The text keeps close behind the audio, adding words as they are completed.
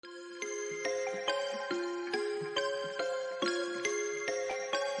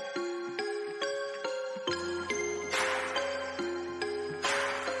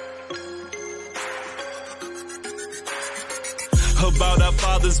about our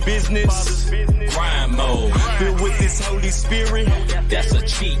Father's business. Grind mode, filled with His Holy Spirit. That's a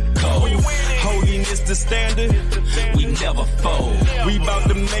cheat code. Holiness the standard. We never fold. We about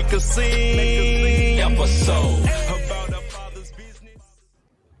to make a scene episode about our Father's business.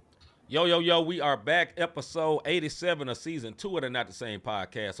 Yo, we are back. Episode 87 of season 2 of the Not the Same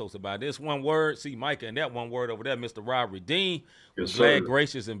Podcast, hosted by this one word, see Micah, and that one word over there, Mr. Robert Dean. Yes, glad, sir.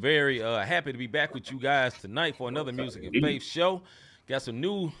 gracious, and very happy to be back with you guys tonight for another Music and Faith show. Got some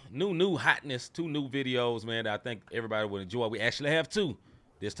new hotness, 2 new videos, man, that I think everybody would enjoy. We actually have 2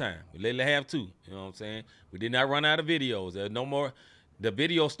 this time. We literally have 2. You know what I'm saying? We did not run out of videos. There's no more. The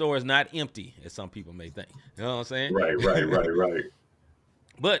video store is not empty, as some people may think. You know what I'm saying? Right.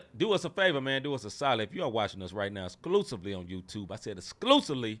 But do us a favor, man. Do us a solid. If you are watching us right now exclusively on YouTube, I said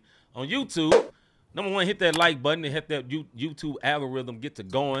exclusively on YouTube, number one, hit that like button and hit that YouTube algorithm, get to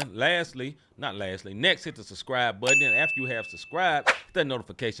going. Next, hit the subscribe button. And after you have subscribed, hit that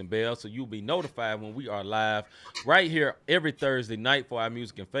notification bell so you'll be notified when we are live right here every Thursday night for our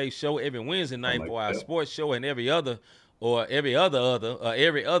Music and Faith show, every Wednesday night for our sports show, and every other Tuesday for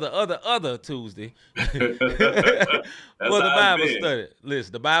the Bible study.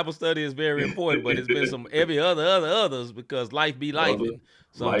 Listen, the Bible study is very important, but it's been some every others because life be lifing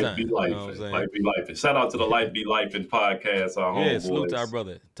sometimes. Life be lifing. You know what I'm saying? Life be lifing. Shout out to the Life Be Lifing podcast. Our homeboys. Salute to our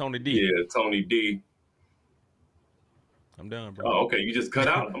brother Tony D. Yeah, Tony D. I'm done, bro. Oh, okay. You just cut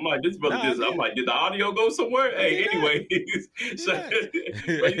out. I'm like, this brother I'm like, did the audio go somewhere? Hey, anyways.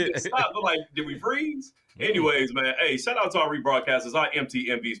 But you just stopped. I'm like, did we freeze? Anyways, man, hey, shout out to our rebroadcasters, our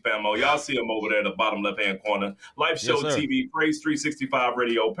MTMV spamo. Y'all see them over there in the bottom left-hand corner. Live Show TV, Praise 365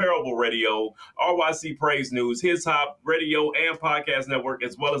 Radio, Parable Radio, RYC Praise News, His Hop Radio and Podcast Network,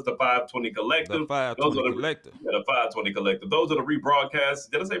 as well as the 520 Collective. The 520 Collective. Yeah, the 520 Collective. Those are the rebroadcasts.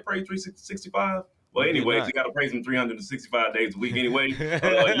 Did I say Praise 365? Well, anyways, you got to praise them 365 days a week anyway,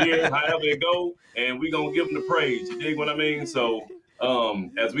 a year, however it go, and we going to give them the praise. You dig what I mean? So,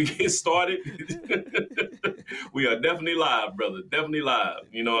 as we get started, we are definitely live, brother. Definitely live.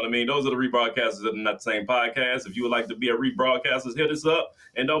 You know what I mean? Those are the rebroadcasters of the Not the Same Podcast. If you would like to be a rebroadcaster, hit us up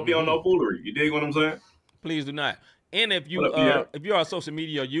and don't be on no foolery. You dig what I'm saying? Please do not. And if you are a social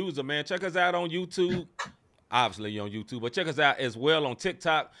media user, man, check us out on YouTube. Obviously you're on YouTube, but check us out as well on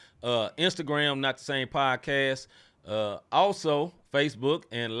TikTok, Instagram, Not the Same Podcast, also Facebook,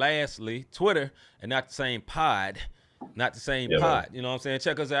 and lastly, Twitter, and Not the Same Pod. Not the Same pod. You know what I'm saying?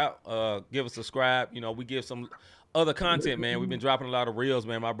 Check us out. Give us a subscribe. You know, we give some other content, man. We've been dropping a lot of reels,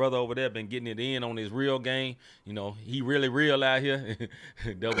 man. My brother over there been getting it in on his reel game. You know, he really real out here.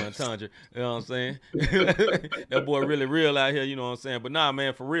 Double entendre. You know what I'm saying? That boy really real out here. You know what I'm saying? But nah,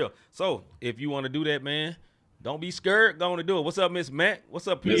 man, for real. So if you want to do that, man, don't be scared. Go on and do it. What's up, Miss Mac? What's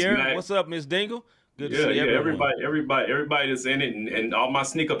up, Pierre? What's up, Miss Dingle? Good to see everyone. Everybody that's in it, and all my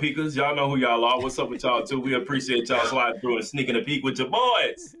sneaker peekers, y'all know who y'all are. What's up with y'all too? We appreciate y'all sliding through and sneaking a peek with your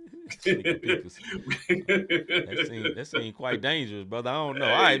boys. That seemed quite dangerous, brother. I don't know.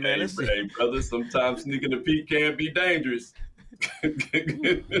 All right, man. Let's see. Hey, brother, sometimes sneaking a peek can be dangerous.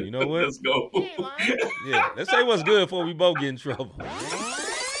 You know what? Let's go. Yeah, let's say what's good before we both get in trouble.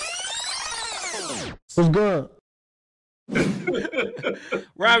 What's good?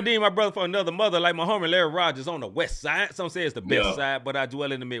 Rob Dean, my brother for another mother, like my homie Larry Rogers on the west side. Some say it's the best side, but I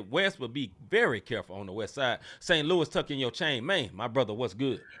dwell in the Midwest, but be very careful on the west side. St. Louis, tuck in your chain. Man, my brother, what's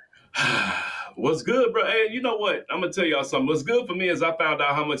good? What's good, bro? Hey, you know what? I'm going to tell y'all something. What's good for me is I found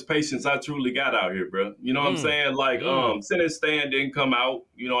out how much patience I truly got out here, bro. You know what I'm saying? Like, Sin and Stan didn't come out.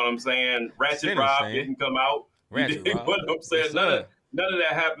 You know what I'm saying? Ratchet Rob didn't come out. Ratchet Rob. What I'm saying? Yes, none of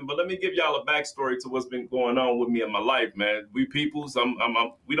that happened, but let me give y'all a backstory to what's been going on with me in my life, man. We peoples,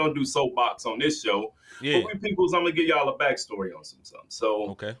 we don't do soapbox on this show, but we peoples, I'm gonna give y'all a backstory on something.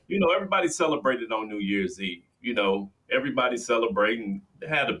 So, you know, everybody celebrated on New Year's Eve. You know, everybody celebrating. They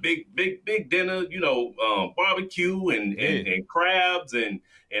had a big dinner. You know, barbecue and crabs and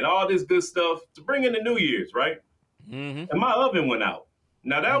all this good stuff to bring in the New Year's, right? And my oven went out.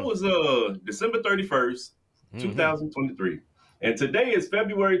 Now that was December 31st, 2023. And today is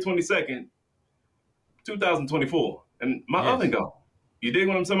February 22nd, 2024. And my oven gone. You dig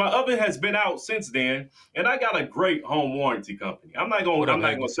what I'm saying? My oven has been out since then, and I got a great home warranty company. I'm not gonna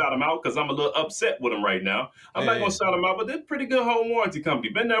shout them out because I'm a little upset with them right now. I'm not gonna shout them out, but they're a pretty good home warranty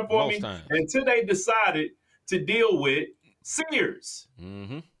company. Been there for me until they decided to deal with Sears.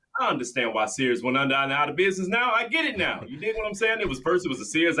 I understand why Sears went out of business now. I get it now. You dig what I'm saying? First it was a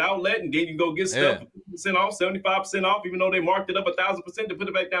Sears outlet, and then you go get stuff 50% off, 75% off, even though they marked it up 1,000% to put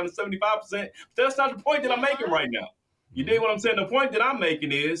it back down to 75%. But that's not the point that I'm making right now. You dig what I'm saying? The point that I'm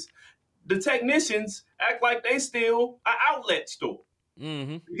making is the technicians act like they still an outlet store.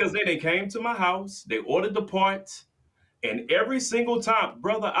 Because they came to my house, they ordered the parts, and every single time,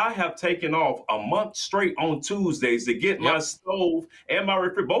 brother, I have taken off a month straight on Tuesdays to get my stove and my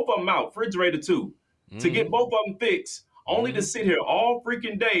refrigerator, both of them out, refrigerator too, to get both of them fixed, only to sit here all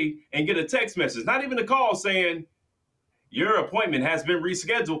freaking day and get a text message, not even a call saying, your appointment has been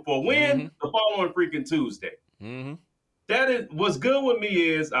rescheduled for when? The following freaking Tuesday. What's good with me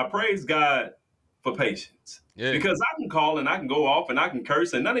is I praise God for patience. Because I can call and I can go off and I can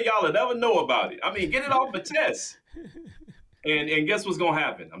curse and none of y'all will ever know about it. I mean, get it off the chest. And guess what's going to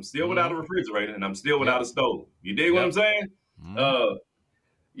happen? I'm still without a refrigerator and I'm still without a stove. You dig what I'm saying?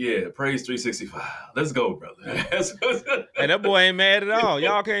 Yeah, praise 365. Let's go, brother. And that boy ain't mad at all.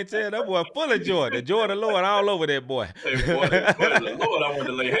 Y'all can't tell. That boy full of joy. The joy of the Lord all over that boy. Hey, boy, the Lord, I want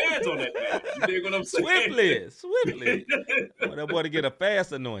to lay hands on that man. You dig what I'm saying? Swiftly. Want that boy to get a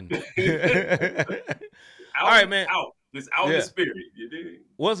fast anointing. All right, man. It's out in the spirit. You dig?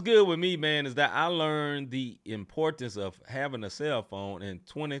 What's good with me, man, is that I learned the importance of having a cell phone in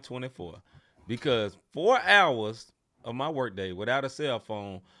 2024 because 4 hours of my workday without a cell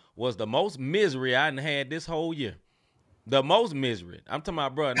phone was the most misery I had this whole year. The most misery. I'm talking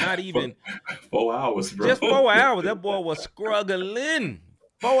about, bro, not even 4 hours, bro. Just 4 hours. That boy was struggling.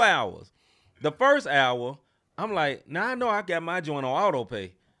 4 hours. The first hour, I'm like, now I know I got my joint on auto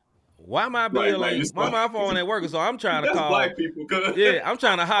pay. Why my bill ain't? Why my phone ain't working? So I'm trying to call. Black people, I'm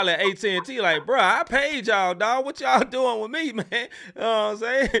trying to holler at AT&T like, bro, I paid y'all, dog. What y'all doing with me, man? You know what I'm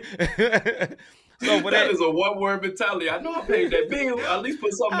saying? So for that is a one-word mentality. I know I paid that bill. At least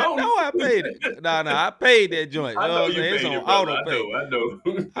put something on it. I know I paid it. No, I paid that joint. I know you paid it's on auto pay. I know.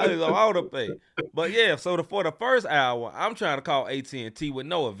 It's on auto pay. But yeah, so for the first hour, I'm trying to call AT&T with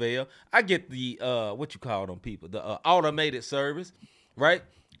no avail. I get the what you call them people, the automated service, right?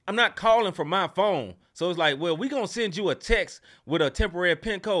 I'm not calling from my phone. So it's like, well, we gonna send you a text with a temporary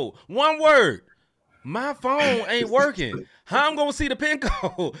PIN code. One word. My phone ain't working. How I'm gonna see the PIN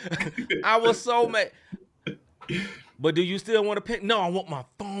code? I was so mad. But do you still want a PIN? No, I want my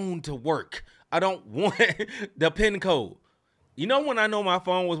phone to work. I don't want the PIN code. You know when I know my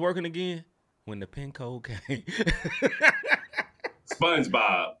phone was working again? When the PIN code came.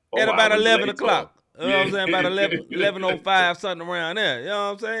 SpongeBob. At about 11 o'clock. You know what I'm saying? About 11:05, something around there. You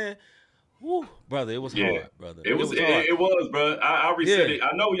know what I'm saying? Woo, brother, it was hard, brother. It was hard. It was, bro. I reset it.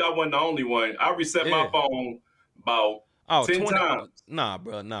 I know y'all wasn't the only one. I reset my phone about 10 times. Nah,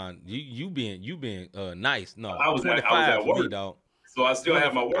 bro, nah. You being nice. No, I was 25 at work, for me, dog. So I still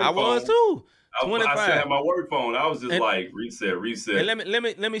have my work phone. I was too. 25. I still have my work phone. I was just like reset. And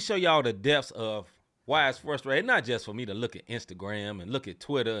let me show y'all the depths of why it's frustrating. Not just for me to look at Instagram and look at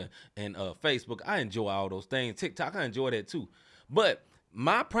Twitter and Facebook. I enjoy all those things. TikTok, I enjoy that too. But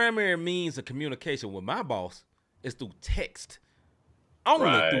my primary means of communication with my boss is through text.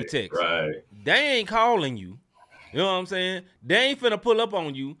 Only through text. Right. They ain't calling you. You know what I'm saying? They ain't finna pull up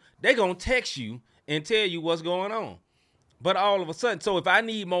on you. They gonna text you and tell you what's going on. But all of a sudden, so if I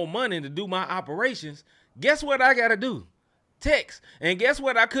need more money to do my operations, guess what I gotta do? Text. And guess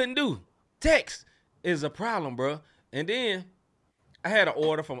what I couldn't do? Text is a problem, bro. And then I had an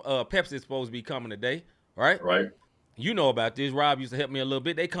order from Pepsi supposed to be coming today, right? Right. You know about this. Rob used to help me a little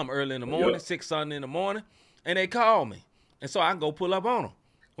bit. They come early in the morning, 6 Sunday in the morning, and they call me. And so I can go pull up on them.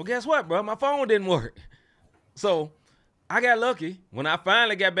 Well, guess what, bro? My phone didn't work. So I got lucky. When I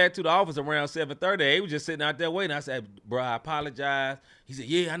finally got back to the office around 7:30, they was just sitting out there waiting. I said, bro, I apologize. He said,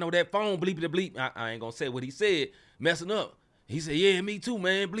 yeah, I know that phone, bleepity bleep. I ain't going to say what he said, messing up. He said, yeah, me too,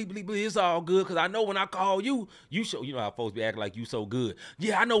 man. Bleep, bleep, bleep. It's all good because I know when I call you, you know how folks be acting like you so good.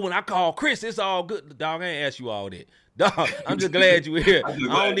 Yeah, I know when I call Chris, it's all good. The dog, I ain't ask you all that. Dog, I'm just glad you here. I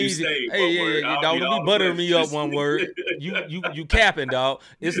don't need you. Hey, dog, don't be buttering me up one word. You capping, dog.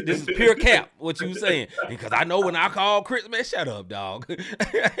 This is pure cap, what you saying. Because I know when I call Chris, man, shut up, dog.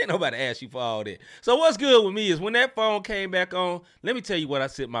 Ain't nobody ask you for all that. So what's good with me is when that phone came back on, let me tell you what I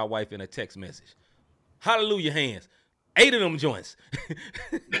sent my wife in a text message. Hallelujah hands. 8 of them joints.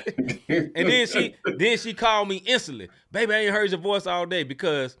 And then she called me instantly. Baby, I ain't heard your voice all day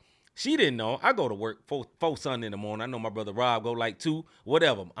because she didn't know. I go to work 4 Sunday in the morning. I know my brother Rob go like 2,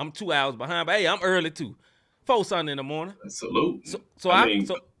 whatever. I'm 2 hours behind, but hey, I'm early too. 4 Sunday in the morning. Salute.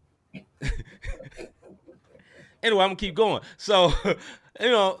 Anyway, I'm gonna keep going. So,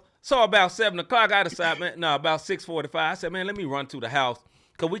 so about 7 o'clock, I decided, man, no, about 6:45. I said, man, let me run to the house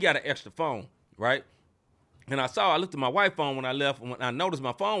because we got an extra phone, right? And I looked at my wife's phone when I left. When I noticed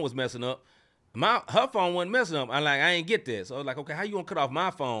my phone was messing up, her phone wasn't messing up. I ain't get that. So I was like, okay, how you gonna cut off my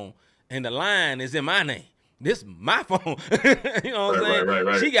phone and the line is in my name? this is my phone. You know what I'm saying?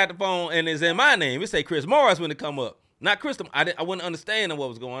 Right. She got the phone and it's in my name. It say Chris Morris when it come up, not Crystal. I wasn't understanding what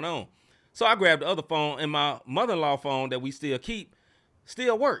was going on. So I grabbed the other phone, and my mother-in-law phone that we still keep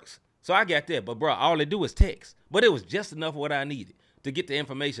still works. So I got that. But, bro, all they do is text. But it was just enough of what I needed to get the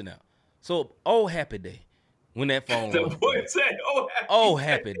information out. So, happy day when that phone was.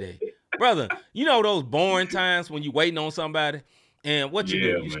 Happy day. Brother, you know those boring times when you waiting on somebody? And what you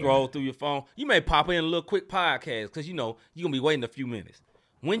do, you scroll through your phone. You may pop in a little quick podcast because, you know, you're going to be waiting a few minutes.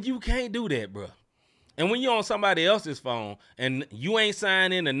 When you can't do that, bro, and when you're on somebody else's phone and you ain't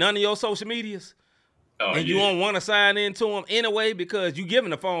signed in to none of your social medias, you don't want to sign into them anyway because you giving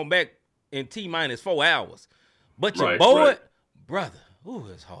the phone back in T-minus 4 hours, but you're bored, brother,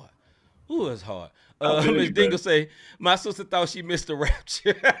 it's hard. It's hard. Miss Dingle say, my sister thought she missed the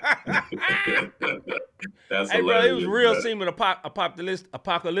rapture. That's hey, bro, it was real seeming apocalyptic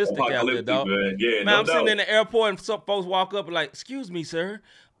out there, dog. Man, yeah, I'm sitting in the airport and some folks walk up and like, excuse me, sir.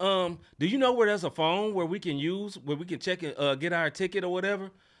 Do you know where there's a phone where we can check and get our ticket or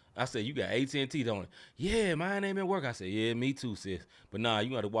whatever? I said, you got AT&T, don't it? Yeah, mine ain't at work. I said, yeah, me too, sis. But nah, you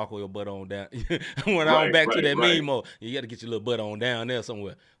got to walk your butt on down. When I'm back to that meme mode, you got to get your little butt on down there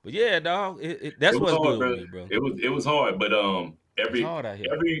somewhere. But yeah, dog, that's what's hard, good with me, bro. It was hard, but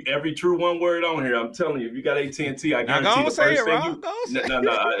every true one word on here, I'm telling you, if you got AT&T, I guarantee now, the say first it,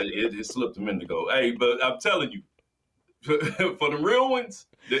 thing it slipped a minute ago. Hey, but I'm telling you, for the real ones,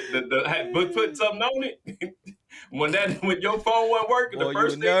 put something on it. when your phone wasn't working, the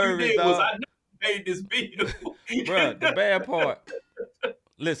first thing you did was I paid this bill. Bro, the bad part.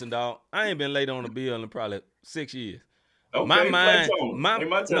 Listen, dog, I ain't been late on a bill in probably 6 years. Okay, my mind,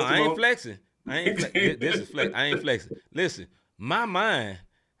 no, I ain't flexing. This is flex. I ain't flexing. Listen, my mind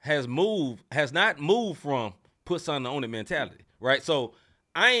has not moved from put something on it mentality, right? So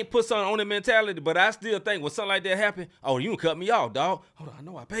I ain't put something on the mentality, but I still think when something like that happen, you can cut me off, dog. Hold on, I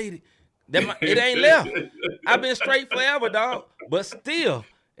know I paid it. It ain't left. I've been straight forever, dog. But still,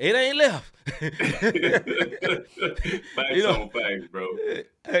 it ain't left. Facts on facts, bro.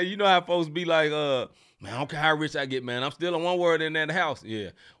 Hey, you know how folks be like, man, I don't care how rich I get, man. I'm still a one word in that house. Yeah.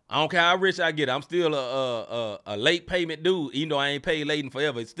 I don't care how rich I get. I'm still a late payment dude, even though I ain't paid late in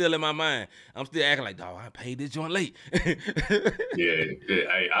forever. It's still in my mind. I'm still acting like, dog, I paid this joint late. Yeah.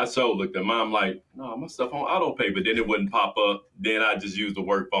 I looked at mine like, no, my stuff on auto pay, but then it wouldn't pop up. Then I just use the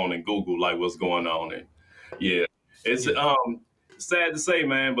work phone and Google like what's going on. And it's sad to say,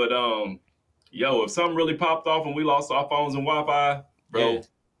 man, but if something really popped off and we lost our phones and Wi-Fi, bro,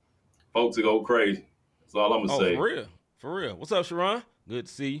 folks will go crazy. That's all I'm gonna say. For real. What's up, Sharon? Good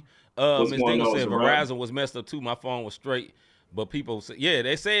to see you. Ms. Dingle said Verizon was messed up too. My phone was straight, but people said,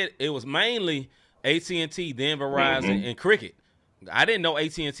 they said it was mainly AT&T, then Verizon, and Cricket. I didn't know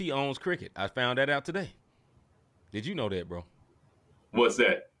AT&T owns Cricket. I found that out today. Did you know that, bro? What's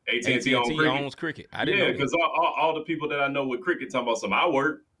that? AT&T owns Cricket. I didn't know because all the people that I know with Cricket talking about some I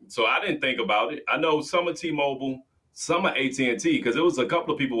work, so I didn't think about it. I know some of T-Mobile, some of AT&T, because there was a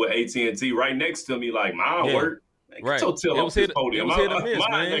couple of people with AT&T right next to me, like my work. Right. It was hit or miss,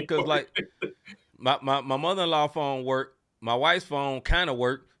 man. Because like my mother-in-law phone worked, my wife's phone kind of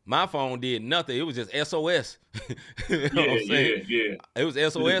worked. My phone did nothing. It was just SOS. You know what I'm saying? Yeah. It was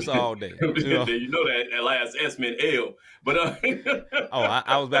SOS all day. You know that last S meant L. But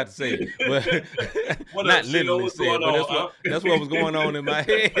I was about to say it, but not literally say it. But that's what was going on in my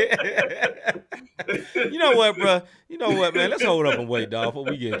head. You know what, bro? You know what, man? Let's hold up and wait, dog, before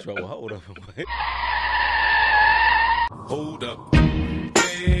we get in trouble. Hold up and wait. Hold up.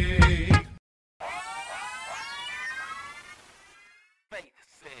 Hey.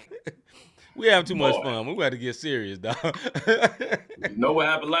 We have too much fun. We got to get serious, dog. You know what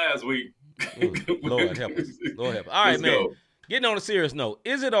happened last week? Lord help us. Lord help us. All right, man. Go. Getting on a serious note,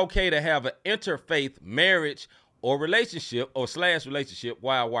 is it okay to have an interfaith marriage or relationship or / relationship?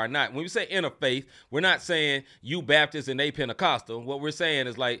 Why not? When we say interfaith, we're not saying you Baptist and they Pentecostal. What we're saying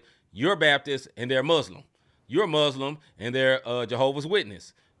is like you're Baptist and they're Muslim. You're Muslim and they're Jehovah's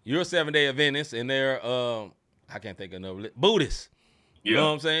Witness. You're Seventh-day Adventist and they're I can't think of another Buddhist. You know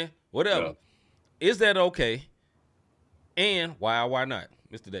what I'm saying? Whatever. Yeah. Is that okay? And why not,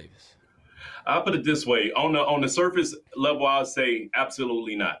 Mr. Davis? I'll put it this way. On the surface level, I'll say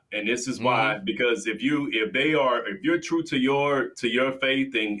absolutely not. And this is why, because if you're true to your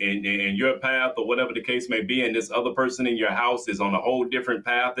faith and your path or whatever the case may be, and this other person in your house is on a whole different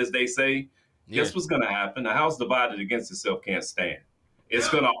path, as they say, guess what's going to happen? A house divided against itself can't stand. It's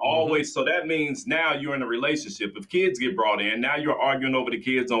going to always, so that means now you're in a relationship. If kids get brought in, now you're arguing over the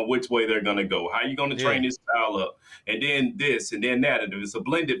kids on which way they're going to go. How you going to train this child up? And then this and then that. And if it's a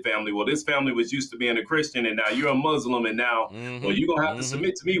blended family, well, this family was used to being a Christian and now you're a Muslim and now, well, you're going to have to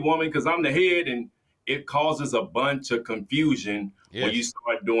submit to me, woman, because I'm the head. And it causes a bunch of confusion when you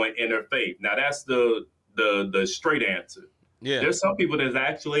start doing interfaith. Now, that's the straight answer. Yeah. There's some people that's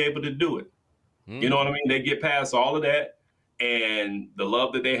actually able to do it. You know what I mean? They get past all of that. And the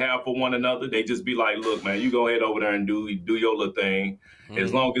love that they have for one another, they just be like, look, man, you go ahead over there and do your little thing.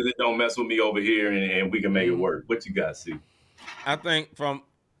 As long as it don't mess with me over here and we can make it work. What you got, see? I think from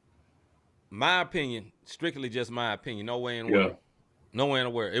my opinion, strictly just my opinion, no way in the world. No way in the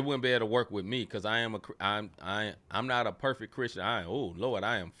world. It wouldn't be able to work with me because I'm not a perfect Christian. Lord,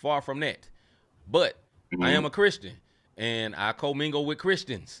 I am far from that. But I am a Christian and I commingle with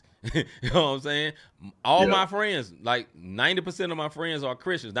Christians. You know what I'm saying? All my friends, like 90% of my friends are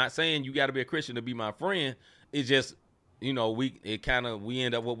Christians. Not saying you got to be a Christian to be my friend. It's just, we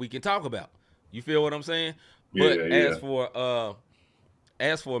end up what we can talk about. You feel what I'm saying? But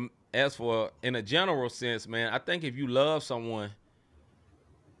as for in a general sense, man, I think if you love someone,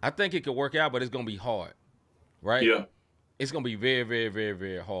 I think it could work out, but it's gonna be hard, right? Yeah, it's gonna be very, very, very,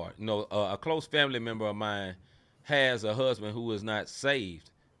 very hard. A close family member of mine has a husband who is not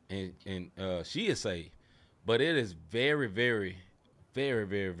saved. And she is saved, but it is very, very, very,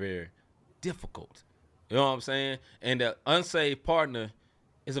 very, very difficult. You know what I'm saying? And the unsaved partner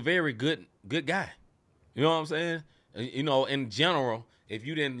is a very good guy. You know what I'm saying? In general, if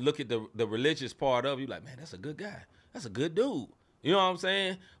you didn't look at the religious part of it, you're like, man, that's a good guy. That's a good dude. You know what I'm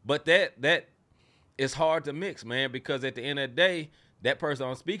saying? But that is hard to mix, man, because at the end of the day, that person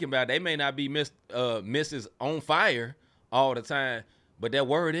I'm speaking about, they may not be Mrs. on fire all the time. But that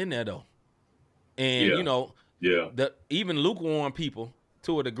word in there though, and even lukewarm people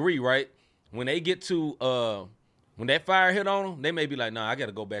to a degree, right? When they get to when that fire hit on them, they may be like, "Nah, I got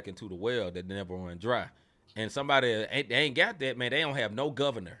to go back into the well that never run dry." And somebody they ain't got that, man. They don't have no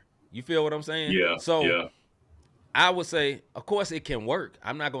governor. You feel what I'm saying? Yeah. So I would say, of course, it can work.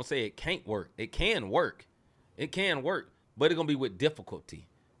 I'm not gonna say it can't work. It can work. It can work, but it's gonna be with difficulty.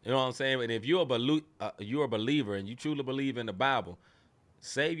 You know what I'm saying? And if you're a believer and you truly believe in the Bible,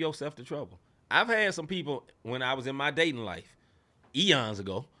 save yourself the trouble. I've had some people when I was in my dating life, eons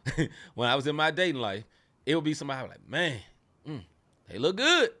ago, when I was in my dating life, it would be somebody like, man, they look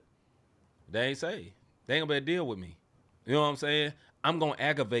good. They ain't saved. They ain't gonna be able to deal with me. You know what I'm saying? I'm gonna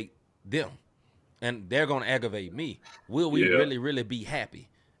aggravate them, and they're gonna aggravate me. Will we really, really be happy?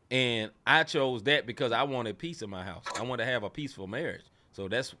 And I chose that because I wanted peace in my house. I wanted to have a peaceful marriage. So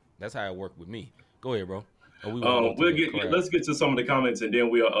that's how it worked with me. Go ahead, bro. Let's get to some of the comments and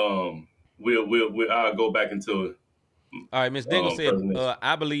then I'll go back into. All right, Ms. Dingle said,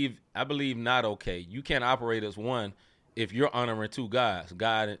 I believe not okay. You can't operate as one if you're honoring two gods.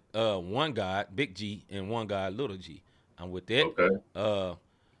 One God, big G, and one God, little G. I'm with that. Okay.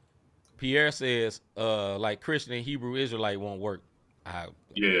 Pierre says, like Christian and Hebrew Israelite won't work. I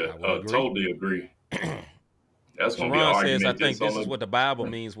totally agree. That's gonna be an argument. Says, I think this is what the Bible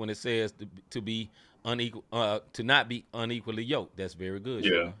means when it says to be unequal, to not be unequally yoked. That's very good.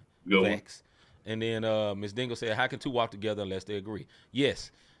 Yeah, good facts. And then Ms. Dingle said, "How can two walk together unless they agree?"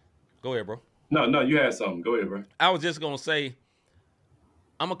 Yes. Go ahead, bro. No, you had something. Go ahead, bro. I was just gonna say,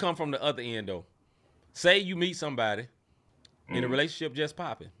 I'm gonna come from the other end though. Say you meet somebody, and the relationship just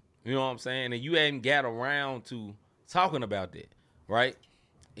popping. You know what I'm saying? And you ain't got around to talking about that, right?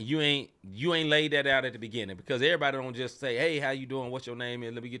 You ain't laid that out at the beginning because everybody don't just say, "Hey, how you doing? What's your name?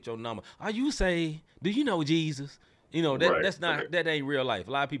 And let me get your number." Are you saved? Do you know Jesus? That ain't real life.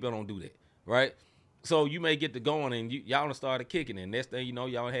 A lot of people don't do that, right? So you may get to going and y'all done started kicking, and next thing you know,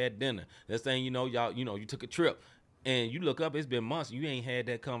 y'all had dinner. Next thing you know, you took a trip, and you look up, it's been months, you ain't had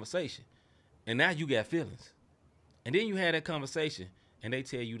that conversation, and now you got feelings, and then you had that conversation, and they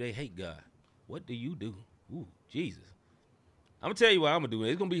tell you they hate God. What do you do? Ooh, Jesus. I'm going to tell you what I'm going to do.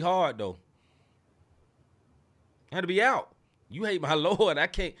 It's going to be hard, though. I had to be out. You hate my Lord. I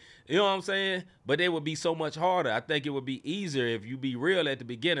can't, you know what I'm saying? But it would be so much harder. I think it would be easier if you be real at the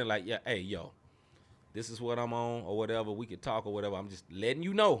beginning. Like, yeah, hey, yo, this is what I'm on or whatever. We could talk or whatever. I'm just letting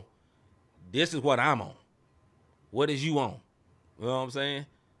you know this is what I'm on. What is you on? You know what I'm saying?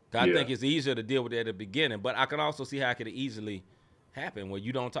 I think it's easier to deal with that at the beginning. But I can also see how it could easily happen where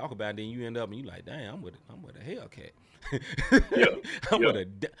you don't talk about it, then you end up and you like, dang, I'm with a Hellcat.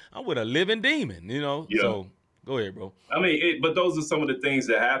 I'm with a living demon, you know. Yeah. So go ahead, bro. I mean, but those are some of the things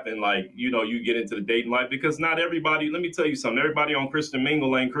that happen. Like, you get into the dating life because not everybody. Let me tell you something. Everybody on Christian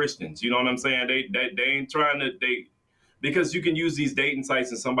Mingle ain't Christians. You know what I'm saying? They ain't trying to. because you can use these dating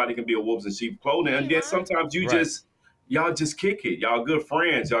sites and somebody can be a wolves in sheep clothing. And then sometimes y'all just kick it. Y'all good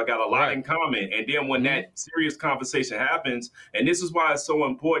friends. Y'all got a lot in common. And then when that serious conversation happens, and this is why it's so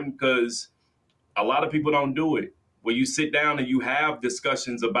important, because a lot of people don't do it. Where you sit down and you have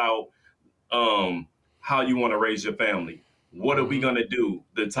discussions about how you want to raise your family. What are we gonna do?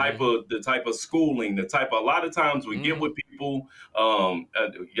 The type of schooling, a lot of times we get with people.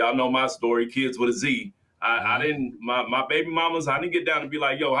 Y'all know my story, kids with a Z. I didn't, my baby mamas, I didn't get down and be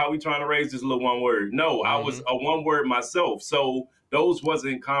like, yo, how we trying to raise this little one word? No, I was a one word myself. So those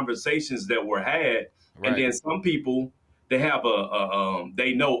wasn't conversations that were had. Right. And then some people, they have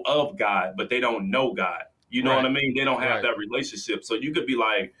they know of God, but they don't know God. You know what I mean? They don't have that relationship. So you could be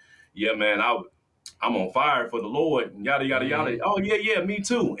like, yeah, man, I'm on fire for the Lord, and yada, yada, yada. Oh, yeah, me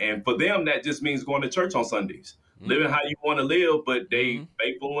too. And for them, that just means going to church on Sundays, living how you want to live, but they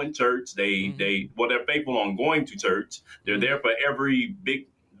faithful in church. They're faithful on going to church. They're there for every big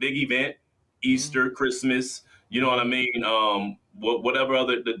event, Easter, Christmas, you know what I mean? Whatever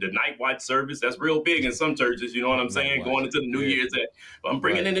other, the night watch service, that's real big in some churches, you know what I'm saying? Going into the New Year's, I'm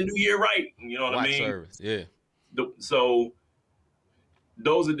bringing in the New Year right, you know what I mean? Service, yeah. So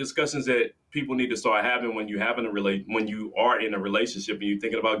those are discussions that people need to start having when you are in a relationship and you're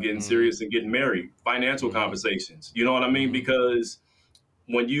thinking about getting serious and getting married. Financial conversations, you know what I mean? Because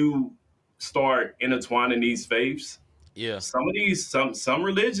when you start intertwining these faiths, some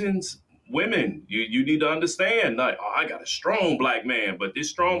religions, women, you need to understand, like, oh, I got a strong black man, but this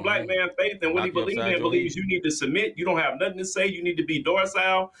strong black man faith and what he believes you need to submit. You don't have nothing to say. You need to be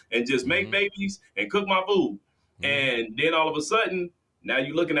docile and just make babies and cook my food. And then all of a sudden, now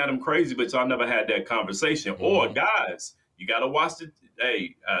you're looking at them crazy, but y'all never had that conversation. Or guys, you got to watch the,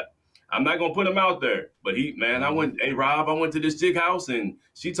 I'm not going to put him out there, but Rob, I went to this chick house and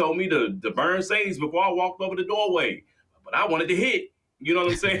she told me to burn sage before I walked over the doorway, but I wanted to hit. You know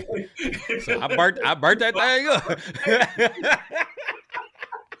what I'm saying? So I burnt that thing up.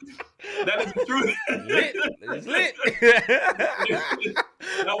 That is the truth. It's lit.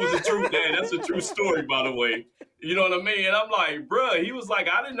 That was the truth, man. That's a true story, by the way. You know what I mean? And I'm like, bruh, he was like,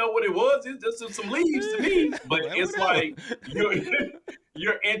 I didn't know what it was. It's just some leaves to me. But it's like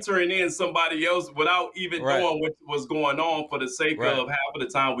you're entering in somebody else without even knowing what was going on for the sake of half of the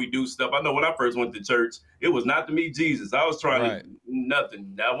time we do stuff. I know when I first went to church, it was not to meet Jesus. I was trying to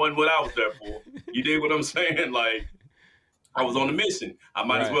nothing. That wasn't what I was there for. You dig what I'm saying? Like, I was on a mission. I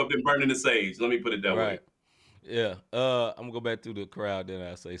might as well have been burning the sage. Let me put it that way. Yeah. I'm going to go back through the crowd, then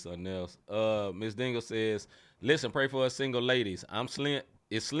I'll say something else. Ms. Dingle says, listen, pray for us single ladies.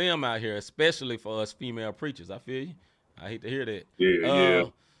 It's slim out here, especially for us female preachers. I feel you. I hate to hear that.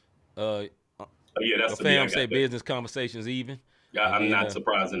 That's the fam say business conversations even. Yeah, I'm not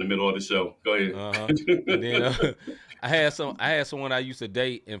surprised in the middle of the show. Go ahead. And then I had someone I used to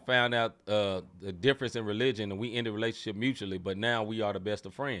date and found out the difference in religion, and we ended the relationship mutually. But now we are the best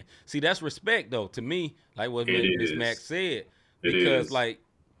of friends. See, that's respect, though, to me. Like what Ms. Max said, because like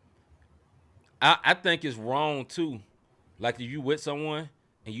I think it's wrong too. Like if you with someone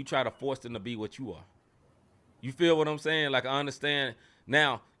and you try to force them to be what you are. You feel what I'm saying? Like I understand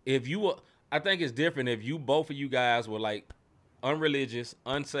now. I think it's different if both of you guys were like unreligious,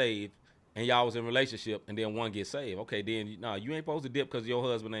 unsaved, and y'all was in a relationship, and then one gets saved. Okay, then you ain't supposed to dip because your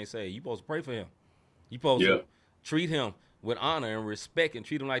husband ain't saved. You supposed to pray for him. You supposed to treat him with honor and respect and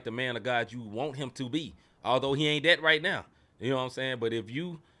treat him like the man of God you want him to be, although he ain't that right now. You know what I'm saying? But if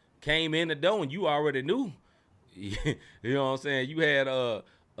you came in the door and you already knew, you know what I'm saying, you had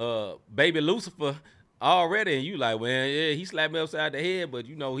baby Lucifer already, and you like, well, yeah, he slapped me upside the head, but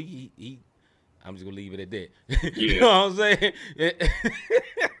you know, he I'm just gonna leave it at that. You know what I'm saying?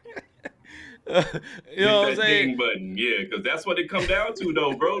 You know what I'm saying? Ding button, because that's what it come down to,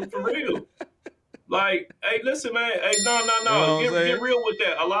 though, bro. For real. Like, hey, listen, man. Hey, no. You know get real with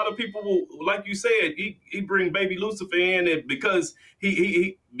that. A lot of people will, like you said, he bring baby Lucifer in, and because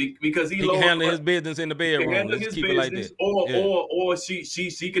he can handle his business in the bedroom. He can handle his business, or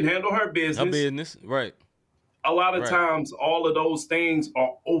she can handle her business. Her business, right. A lot of times, all of those things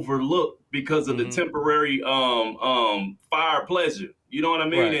are overlooked because of the temporary fire pleasure. You know what I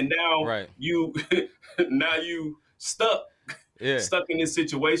mean? Right. And now you stuck in this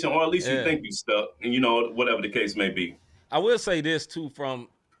situation, or at least you think you stuck, and whatever the case may be. I will say this too, for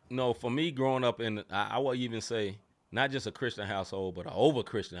me growing up I would even say not just a Christian household, but an over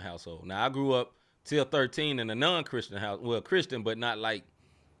Christian household. Now I grew up till 13 in a non-Christian house, well, Christian, but not like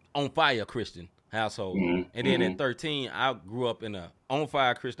on fire Christian household. And then at 13, I grew up in a on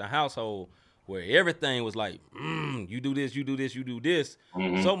fire Christian household where everything was like, you do this, you do this, you do this.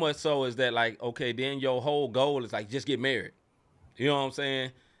 Mm-hmm. So much so is that like, okay, then your whole goal is like, just get married. You know what I'm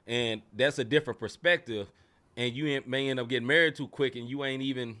saying? And that's a different perspective. And you may end up getting married too quick and you ain't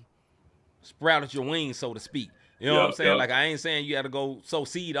even sprouted your wings, so to speak. You know what I'm saying? Like, I ain't saying you got to go sow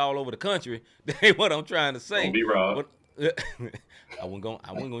seed all over the country. That ain't what I'm trying to say. Don't be wrong. I wasn't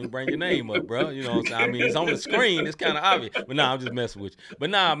going to bring your name up, bro. You know what I'm saying? I mean, it's on the screen. It's kind of obvious. But nah, I'm just messing with you. But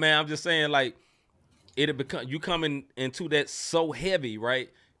nah, man, I'm just saying, like, it'll become, you coming into that so heavy,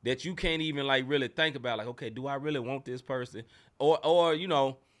 right, that you can't even, like, really think about, like, okay, do I really want this person? Or you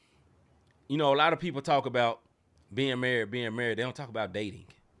know, a lot of people talk about being married. They don't talk about dating.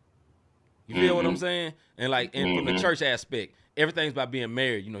 You feel what I'm saying? And like, from the church aspect, everything's about being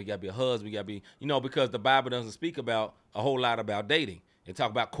married. You know, you got to be a husband. You got to be, you know, because the Bible doesn't speak about a whole lot about dating. It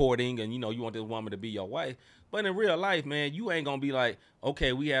talk about courting and, you know, you want this woman to be your wife. But in real life, man, you ain't going to be like,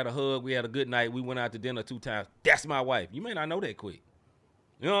 okay, we had a hug. We had a good night. We went out to dinner 2 times. That's my wife. You may not know that quick.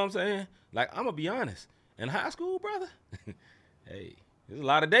 You know what I'm saying? Like, I'm going to be honest. In high school, brother, hey, there's a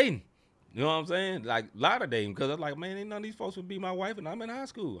lot of dating. You know what I'm saying? Like, a lot of dating. Because I'm like, man, ain't none of these folks would be my wife, and I'm in high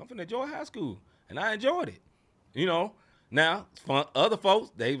school. I'm finna enjoy high school. And I enjoyed it. You know? Now, for other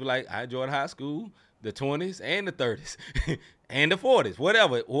folks, they be like, I enjoyed high school, the 20s and the 30s and the 40s,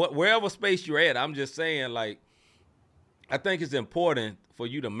 whatever. Wherever space you're at, I'm just saying, like, I think it's important for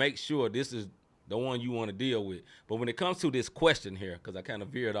you to make sure this is the one you want to deal with. But when it comes to this question here, because I kind of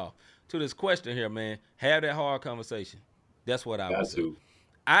veered off, to this question here, man, have that hard conversation. That's what I would say.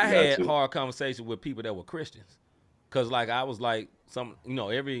 I had hard conversations with people that were Christians. Because, like, I was like,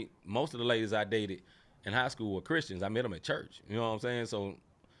 most of the ladies I dated in high school were Christians. I met them at church. You know what I'm saying? So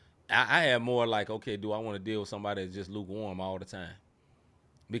I had more like, okay, do I want to deal with somebody that's just lukewarm all the time?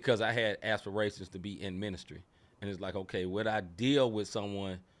 Because I had aspirations to be in ministry. And it's like, okay, would I deal with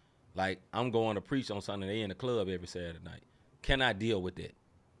someone like I'm going to preach on Sunday, they in the club every Saturday night? Can I deal with that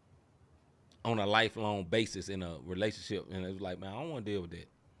on a lifelong basis in a relationship? And it was like, man, I don't want to deal with that.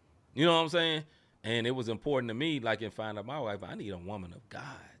 You know what I'm saying? And it was important to me, like in finding out my wife, I need a woman of God.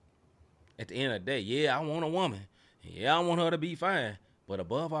 At the end of the day, yeah, I want a woman. Yeah, I want her to be fine. But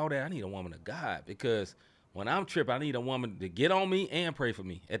above all that, I need a woman of God. Because when I'm tripping, I need a woman to get on me and pray for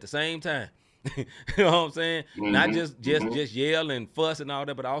me at the same time. You know what I'm saying? Not just yell and fuss and all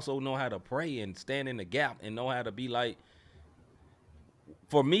that, but also know how to pray and stand in the gap and know how to be like,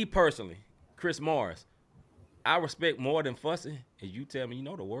 for me personally, Chris Morris, I respect more than fussing. And you tell me, you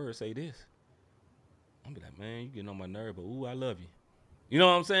know, the word say this. I'm be like, man, you getting on my nerve, but ooh, I love you. You know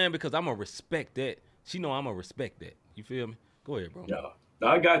what I'm saying? Because I'm going to respect that. She know I'm going to respect that. You feel me? Go ahead, bro. Yeah,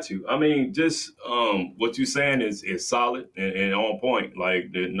 I got you. I mean, just what you're saying is solid and on point. Like,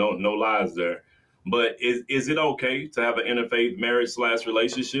 no lies there. But is it okay to have an interfaith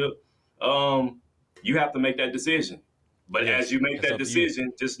marriage/relationship? You have to make that decision. But as you make that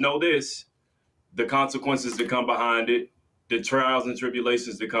decision, just know this. The consequences that come behind it, the trials and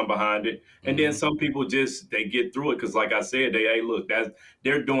tribulations that come behind it. And then some people they get through it because, like I said,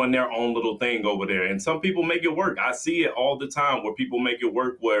 they're doing their own little thing over there. And some people make it work. I see it all the time where people make it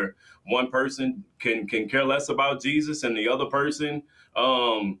work where one person can care less about Jesus and the other person,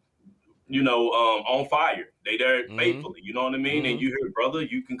 on fire. They there faithfully, you know what I mean? And you hear, brother,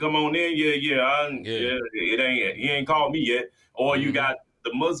 you can come on in. He ain't called me yet. Or you got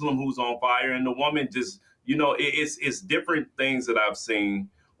the Muslim who's on fire and the woman just, it's different things that I've seen.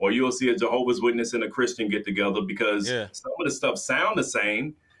 Or you'll see a Jehovah's Witness and a Christian get together because some of the stuff sound the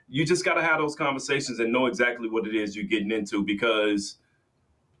same. You just got to have those conversations and know exactly what it is you're getting into. Because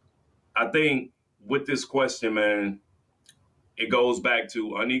I think with this question, man, it goes back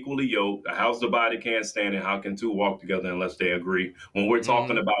to unequally yoked. A house divided can't stand, and how can two walk together unless they agree? When we're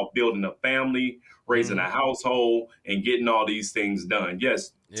talking about building a family, raising a household, and getting all these things done.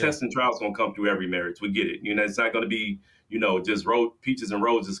 Yes, tests and trials going to come through every marriage. We get it. It's not going to be, just peaches and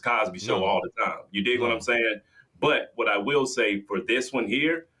roses Cosby show all the time. You dig what I'm saying? But what I will say for this one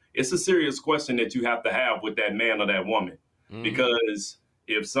here, it's a serious question that you have to have with that man or that woman. Because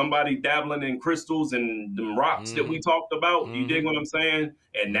if somebody dabbling in crystals and them rocks that we talked about, you dig what I'm saying?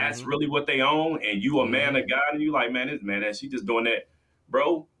 And that's really what they own. And you a man of God and you like, man, she just doing that.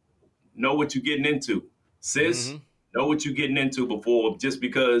 Bro, know what you're getting into. Sis, know what you're getting into before just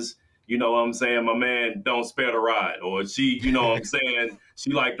because, you know what I'm saying, my man don't spare the ride. Or she, you know what I'm saying,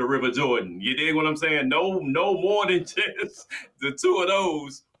 she like the River Jordan. You dig what I'm saying? No more than just the two of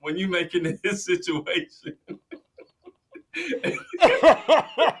those when you making this situation.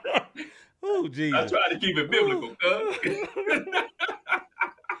 Oh, Jesus. I try to keep it biblical, cuz.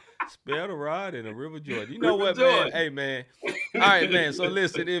 Spare the rod in the River Jordan. You know what, man? Hey, man. All right, man. So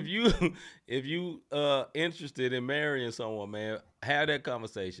listen, if you interested in marrying someone, man, have that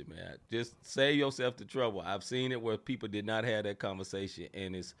conversation, man. Just save yourself the trouble. I've seen it where people did not have that conversation,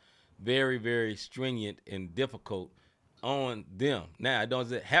 and it's very, very stringent and difficult on them. Now, it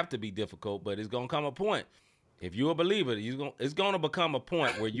doesn't have to be difficult, but it's gonna come a point. If you're a believer, it's gonna become a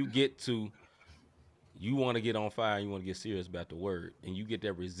point where you get to. You want to get on fire, you want to get serious about the word, and you get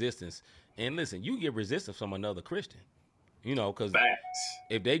that resistance. And listen, you get resistance from another Christian, you know, because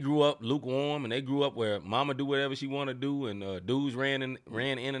if they grew up lukewarm and they grew up where mama do whatever she want to do, and dudes ran in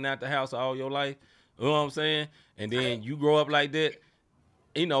and out the house all your life, you know what I'm saying? And then you grow up like that,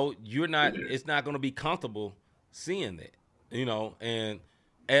 you know, it's not going to be comfortable seeing that, you know. And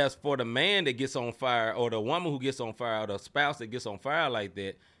as for the man that gets on fire, or the woman who gets on fire, or the spouse that gets on fire like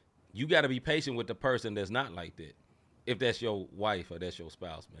that, you got to be patient with the person that's not like that, if that's your wife or that's your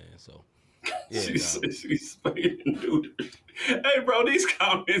spouse, man. So, yeah. She's dude. Hey, bro, these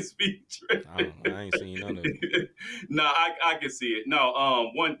comments be tripping. I ain't seen none of it. No, I can see it.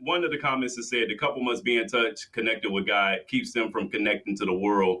 No, one of the comments has said the couple must be in touch, connected with God, keeps them from connecting to the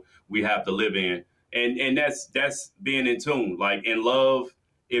world we have to live in, and that's being in tune, like in love.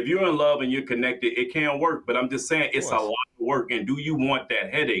 If you're in love and you're connected, it can work. But I'm just saying it's a lot of work. And do you want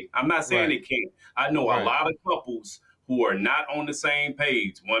that headache? I'm not saying it can't. I know a lot of couples who are not on the same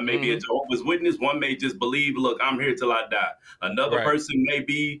page. One may be a Jehovah's Witness. One may just believe, look, I'm here till I die. Another person may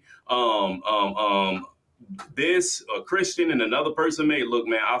be this, a Christian, and another person may, look,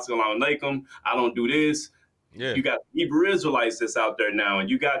 man, assalamu alaikum, I don't do this. Yeah. You got Hebrew Israelites that's out there now, and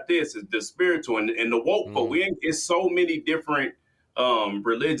you got this, the spiritual, and the woke. But it's so many different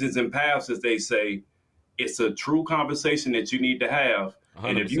religions and paths, as they say. It's a true conversation that you need to have. 100%.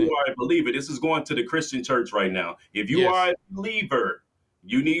 And if you are a believer, this is going to the Christian church right now. If you are a believer,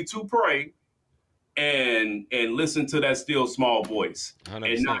 you need to pray and listen to that still small voice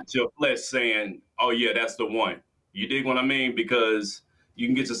 100%. And not your flesh saying, oh yeah, that's the one. You dig what I mean? Because you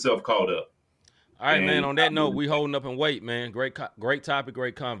can get yourself caught up. All right, man. On that note, we holding up and wait, man. Great topic,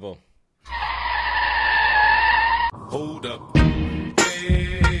 great convo. Hold up.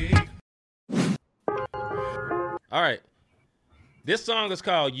 All right. This song is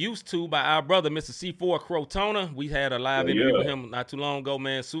called Used To by our brother, Mr. C4 Crotona. We had a live interview with him not too long ago,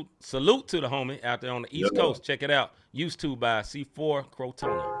 man. Salute to the homie out there on the East Coast. Check it out. Used To by C4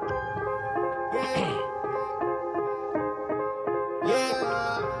 Crotona.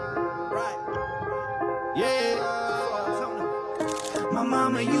 My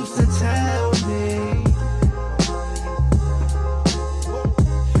mama used to tell me.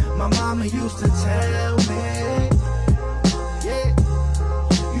 My mama used to tell me.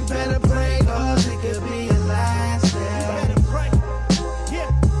 Better pray, cause it could be your last day. You better pray. Yeah.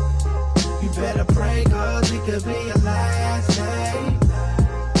 You better pray, cause it could be your last day.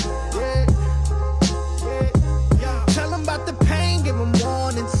 Yeah. Tell them about the pain, give them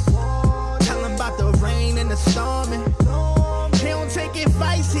warnings. Tell them about the rain and the storming. He don't take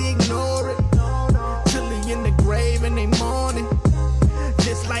advice, he ignore it. Till he in the grave and they mourning.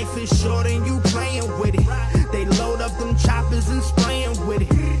 This life is short and you playing with it. They load up them choppers and spraying with it.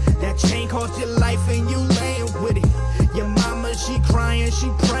 That chain cost your life and you laying with it. Your mama, she crying, she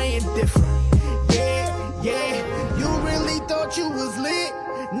praying different. Yeah, you really thought you was lit.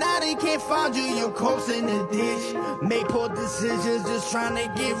 Now they can't find you, your corpse in the ditch. Make poor decisions just trying to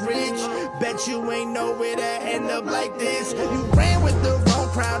get rich. Bet you ain't nowhere to end up like this. You ran with the wrong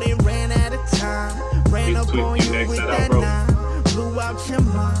crowd and ran out of time. Ran up on you with that nine. Blew out your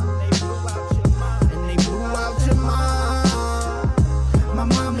mind. And they blew out your mind. My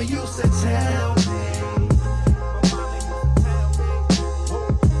mama used to tell me.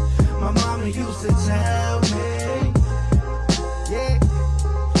 My mama used to tell me. Yeah.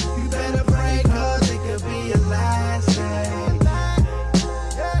 You better pray cause it could be your last day.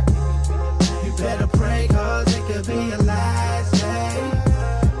 You better pray cause it could be your last day.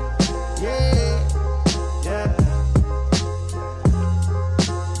 Yeah. Yeah.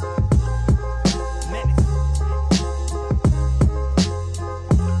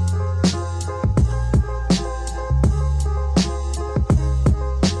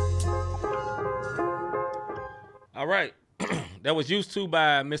 All right. That was Used To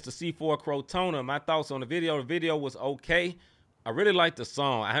by Mr. C4 Crotona. My thoughts on the video. The video was okay. I really like the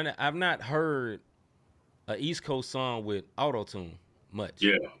song. I've not heard an East Coast song with auto-tune much.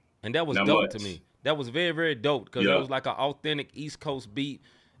 Yeah. And that was dope to me. That was very, very dope because it was like an authentic East Coast beat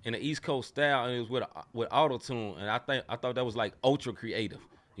in an East Coast style, and it was with auto-tune. And I thought that was like ultra creative.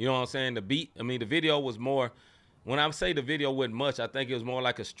 You know what I'm saying? The beat, I mean, the video was more when I say the video wasn't much, I think it was more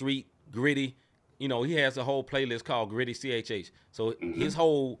like a street gritty. You know, he has a whole playlist called Gritty CHH. So his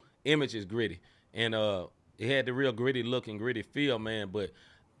whole image is gritty, and it had the real gritty look and gritty feel, man. But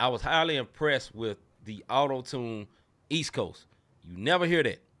I was highly impressed with the auto-tune East Coast. You never hear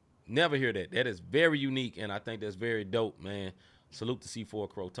that. Never hear that. That is very unique, and I think that's very dope, man. Salute to C4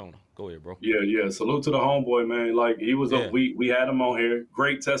 Crotona. Go ahead, bro. Yeah. Salute to the homeboy, man. Like, he was up. We had him on here.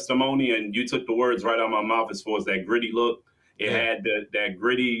 Great testimony, and you took the words right out of my mouth as far as that gritty look. It had that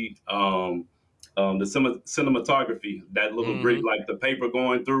gritty, the cinematography, that little gritty, like the paper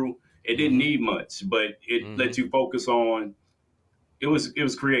going through. It didn't need much, but it let you focus on. It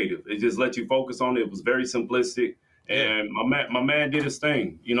was creative. It just let you focus on it. It was very simplistic. And my man did his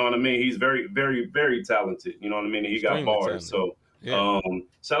thing. You know what I mean? He's very, very, very talented. You know what I mean? And he got bars. So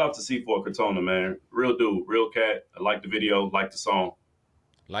shout out to C4 Crotona, man. Real dude, real cat. I like the video, like the song.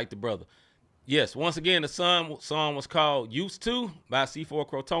 Like the brother. Yes, once again, the song was called Used To by C4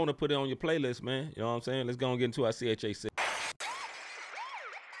 Crotona. Put it on your playlist, man. You know what I'm saying? Let's go and get into our CHA segment.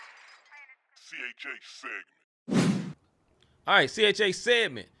 All right, CHA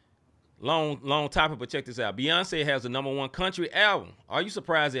segment. Long topic, but check this out. Beyonce has the #1 country album. Are you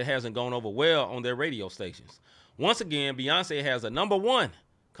surprised it hasn't gone over well on their radio stations? Once again, Beyonce has a #1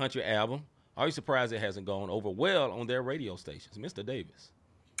 country album. Are you surprised it hasn't gone over well on their radio stations? Mr. Davis.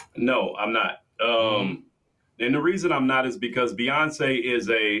 No, I'm not. And the reason I'm not is because Beyonce is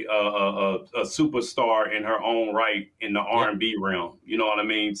a superstar in her own right in the R&B realm. You know what I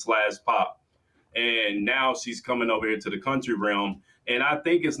mean? / pop. And now she's coming over here to the country realm. And I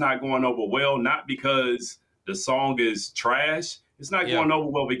think it's not going over well, not because the song is trash. It's not going over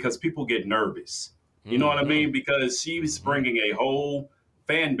well because people get nervous. You know what I mean? Because she's bringing a whole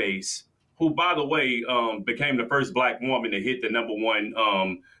fan base who, by the way, became the first Black woman to hit the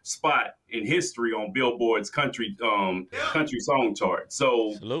 #1 spot in history on Billboard's country song chart.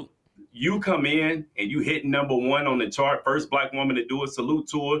 So salute. You come in and you hit #1 on the chart, first Black woman to do it. Salute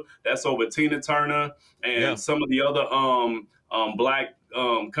to her. That's over Tina Turner and some of the other Black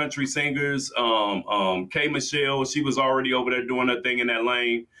country singers. K. Michelle, she was already over there doing her thing in that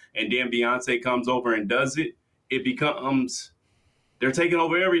lane. And then Beyonce comes over and does it. It becomes, they're taking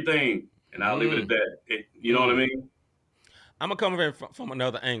over everything. And I'll leave it at that. You know what I mean? I'm going to come in from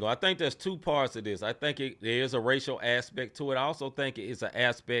another angle. I think there's two parts of this. I think there is a racial aspect to it. I also think it is an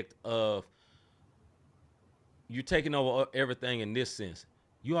aspect of you taking over everything in this sense.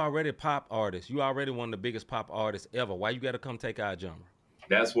 You already a pop artist. You already one of the biggest pop artists ever. Why you got to come take our genre?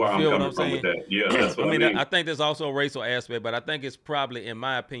 That's where I'm coming from with that. Yeah, that's what I mean. I think there's also a racial aspect, but I think it's probably, in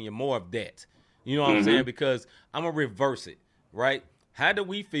my opinion, more of that. You know what I'm saying? Because I'm going to reverse it, right? How do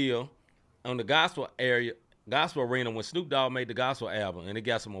we feel on the gospel arena when Snoop Dogg made the gospel album and it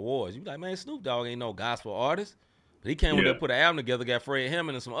got some awards? You like, man, Snoop Dogg ain't no gospel artist. But he came over there, put an album together, got Fred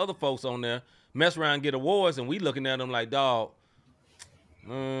Hammond and some other folks on there, mess around and get awards, and we looking at them like, dog,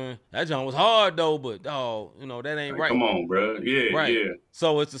 that joint was hard though, but dog, you know, that ain't right. Come on, bro. Yeah.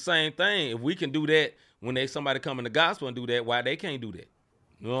 So it's the same thing. If we can do that when somebody come in the gospel and do that, why they can't do that?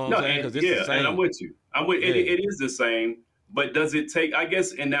 You know what I'm saying? Because it's the same. And I'm with you. It is the same. But does it take, I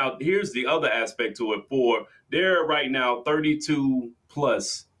guess, and now here's the other aspect to it. There are right now 32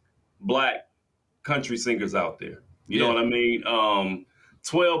 plus Black country singers out there. You know what I mean?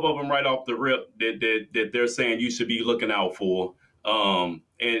 12 of them right off the rip that they're saying you should be looking out for.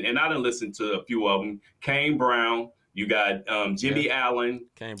 And I done listened to a few of them. Kane Brown, you got Jimmy Allen,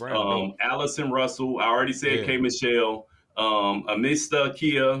 Kane Brown, Allison Russell. I already said K. Michelle, Amista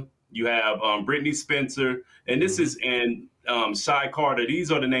Kia. You have Brittany Spencer, and this is Shy Carter.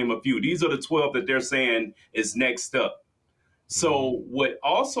 These are the name of a few. These are the 12 that they're saying is next up. So what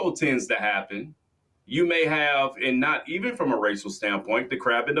also tends to happen, you may have, and not even from a racial standpoint, the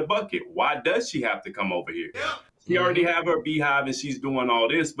crab in the bucket. Why does she have to come over here? Yeah. She already have her beehive and she's doing all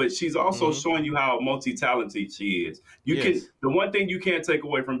this, but she's also showing you how multi-talented she is. The one thing you can't take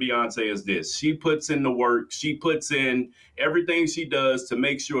away from Beyonce is this. She puts in the work. She puts in everything she does to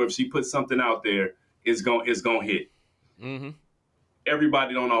make sure if she puts something out there, it's gonna hit.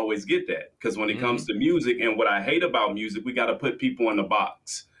 Everybody don't always get that because when it comes to music, and what I hate about music, we got to put people in the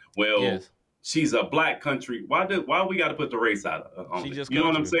box. Well, she's a Black country. Why we got to put the race out on it? You know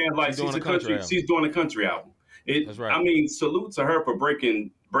what I'm saying? Like she's a country. She's doing a country album. That's right. I mean, salute to her for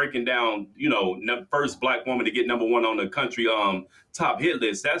breaking breaking down, you know, first black woman to get #1 on the country top hit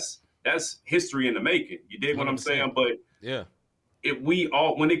list. That's history in the making. You dig 100%. What I'm saying? But yeah,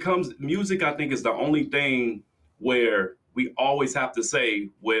 when it comes music, I think is the only thing where we always have to say,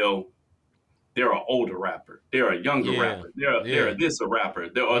 well, they're an older rapper, they're a younger rapper, they're this a rapper,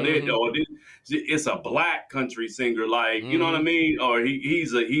 it's a black country singer, like you know what I mean, or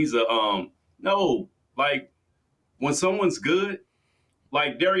he's a no, like when someone's good,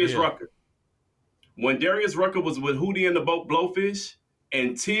 like Darius Rucker. When Darius Rucker was with Hootie and the Blowfish,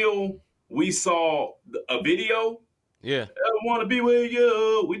 until we saw a video, I want to be with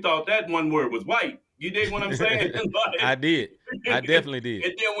you, we thought that one word was white. You dig what I'm saying? Like, I did. I definitely did.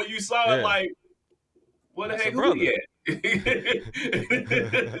 And then when you saw it, like, what the heck Hootie at?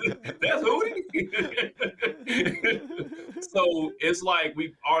 That's Hootie. So it's like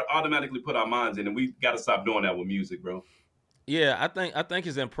we automatically put our minds in, and we got to stop doing that with music, bro. Yeah, I think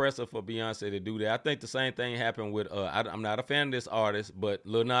it's impressive for Beyonce to do that. I think the same thing happened with I'm not a fan of this artist, but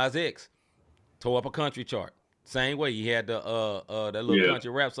Lil Nas X tore up a country chart. Same way he had that little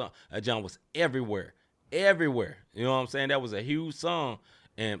country rap song. That John was everywhere. You know what I'm saying? That was a huge song,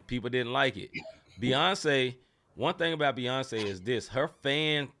 and people didn't like it. Beyonce. One thing about Beyonce is this: her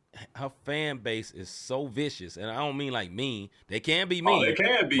fan base is so vicious, and I don't mean like mean. They can be mean. They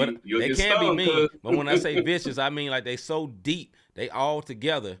can be. But they can be mean. But when I say vicious, I mean like they so deep. They all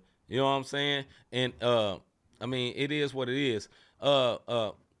together. You know what I'm saying? And I mean it is what it is.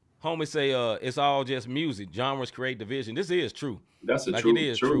 Homies say it's all just music. Genres create division. This is true. That's like true. It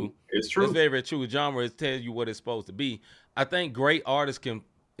is true. It's true. It's very, very true. Genre tells you what it's supposed to be. I think great artists can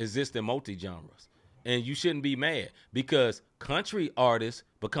exist in multi-genres. And you shouldn't be mad because country artists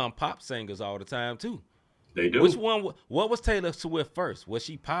become pop singers all the time too. They do. Which one? What was Taylor Swift first? Was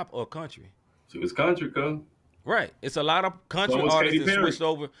she pop or country? She was country, cuz. Right. It's a lot of country artists that switched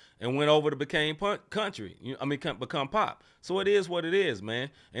over and went over to became country. Become pop. So it is what it is, man.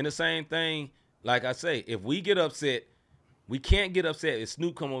 And the same thing, like I say, if we get upset, we can't get upset if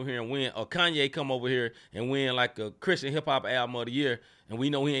Snoop come over here and win, or Kanye come over here and win like a Christian hip hop album of the year, and we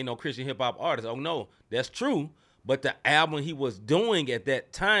know he ain't no Christian hip hop artist. Oh no, that's true. But the album he was doing at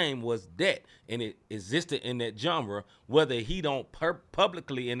that time was that, and it existed in that genre, whether he don't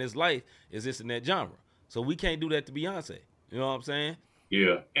publicly in his life exist in that genre. So we can't do that to Beyonce. You know what I'm saying?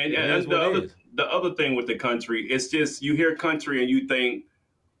 Yeah, and the other thing with the country, it's just you hear country and you think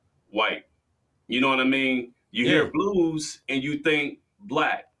white. You know what I mean? You hear blues and you think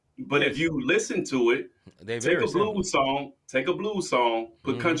black. But if you listen to it, take a blues song,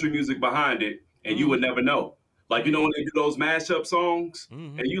 put country music behind it, and you would never know. Like, you know, when they do those mashup songs,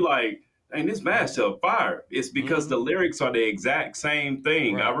 and you like, dang, this mashup fire. It's because the lyrics are the exact same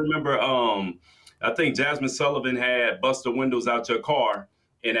thing. Right. I remember, I think Jasmine Sullivan had Bust the Windows Out Your Car.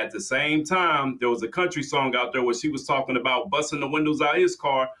 And at the same time, there was a country song out there where she was talking about busting the windows out his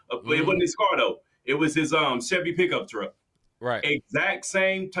car. It wasn't his car, though. It was his Chevy pickup truck. Right. Exact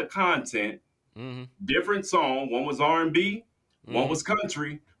same content, different song. One was R&B, one was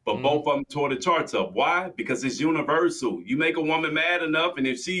country, but both of them tore the charts up. Why? Because it's universal. You make a woman mad enough, and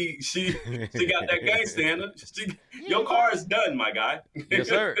if she got that gangsta in her, your car is done, my guy. Yes,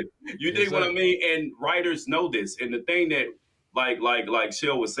 sir. You dig what I mean? And writers know this. And the thing that, like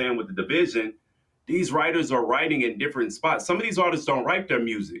Shell was saying with the division, these writers are writing in different spots. Some of these artists don't write their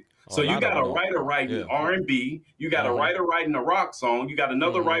music. So you got a writer writing R&B, you got a writer writing a rock song, you got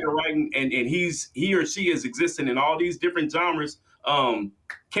another writer writing, and he or she is existing in all these different genres.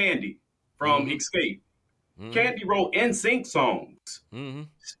 Candy from Escape. Candy wrote NSYNC songs.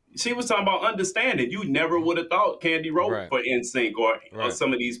 She was talking about understanding. You never would have thought Candy wrote for NSYNC or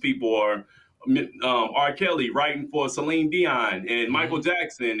some of these people, or R. Kelly writing for Celine Dion and Michael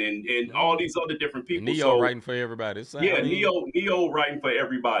Jackson and all these other different people. And Neo writing for everybody. Neo writing for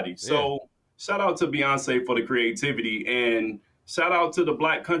everybody. So shout out to Beyonce for the creativity, and shout out to the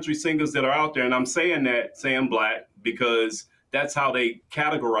black country singers that are out there. And I'm saying black because that's how they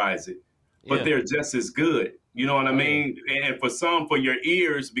categorize it. But they're just as good. You know what I mean? And for some, for your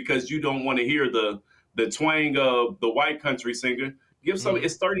ears, because you don't want to hear the twang of the white country singer, give some,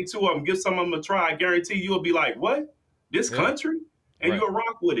 it's 32 of them. Give some of them a try. I guarantee you'll be like, what? This country? And you'll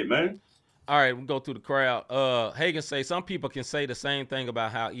rock with it, man. All right, we'll go through the crowd. Hagen say, some people can say the same thing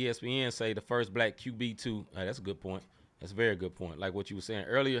about how ESPN say the first black QB2. That's a good point. That's a very good point. Like what you were saying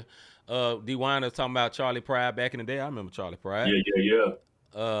earlier. D. Winder talking about Charlie Pride back in the day. I remember Charlie Pride. Yeah.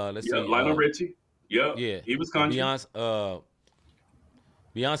 Let's see. Lionel Richie. Yeah. He was country.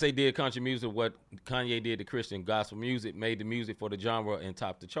 Beyonce did country music. What Kanye did to Christian gospel music, made the music for the genre and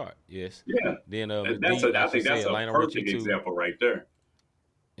topped the chart. Yes. Yeah. Then I think that's a perfect example right there.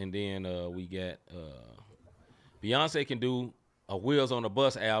 And then we got Beyonce can do a Wheels on a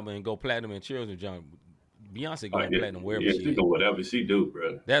Bus album and go platinum in children's genre. Beyonce going platinum wherever she can go whatever she do,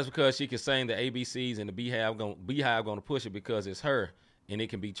 bro. That's because she can sing the ABCs and the Beehive gonna push it because it's her. and it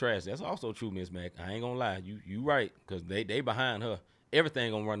can be trash. That's also true, Miss Mac. I ain't gonna lie. You right, because they behind her.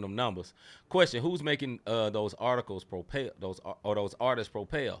 Everything gonna run them numbers. Question: who's making those articles propel? Those artists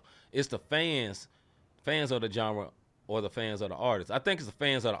propel? It's the fans of the genre, or the fans of the artists. I think it's the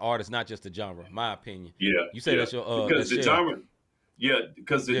fans of the artists, not just the genre. My opinion. Yeah. You say that's your because the genre. Yeah,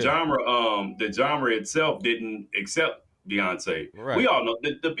 because the genre itself didn't accept Beyonce. Right. We all know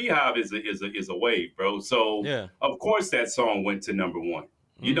the Beehive is a wave, bro. So of course that song went to number one.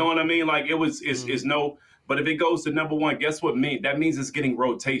 You know what I mean? Like it's no. But if it goes to number one, guess what? That means it's getting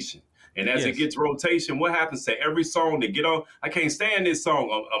rotation. And as it gets rotation, what happens to every song that get on? I can't stand this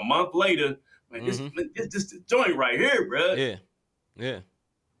song. A month later, man, it's just a joint right here, bro. Yeah.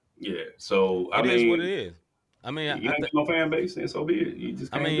 So it is what it is. I mean, you ain't no fan base, and so be it. You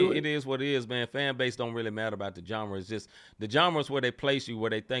just can't do it. It is what it is, man. Fan base don't really matter about the genre. It's just the genres where they place you, where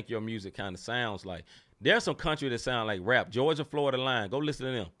they think your music kind of sounds like. There's some country that sound like rap. Georgia, Florida line. Go listen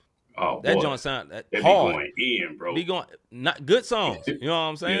to them. Oh, that boy. joint sound hard. They be going in, bro. Be going not good songs. You know what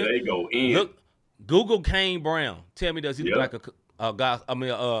I'm saying? Yeah, they go in. Look, Google Kane Brown. Tell me, does he look like a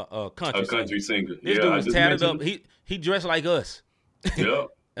country singer? This dude is tatted up. He dressed like us. Yeah.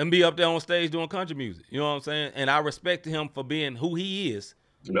 And be up there on stage doing country music. You know what I'm saying? And I respect him for being who he is.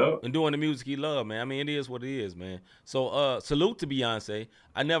 And doing the music he loves, man. I mean, it is what it is, man. So salute to Beyonce.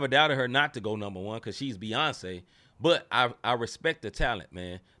 I never doubted her not to go number one because she's Beyonce. But I respect the talent,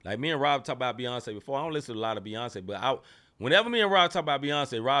 man. Like me and Rob talk about Beyonce before. I don't listen to a lot of Beyonce, but whenever me and Rob talk about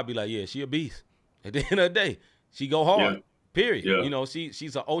Beyonce, Rob be like, yeah, she a beast. At the end of the day, she go hard, period. Yeah. You know,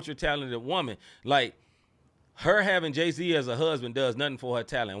 she's an ultra-talented woman. Like, her having Jay-Z as a husband does nothing for her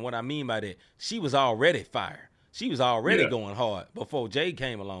talent. And what I mean by that, she was already fire. She was already going hard before Jay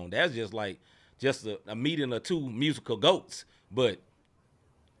came along. That's just like a meeting of two musical goats. But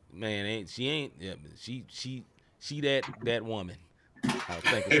man, she that woman. I was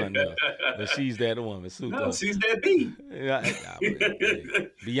thinking something else, but she's that woman. No, she's that B.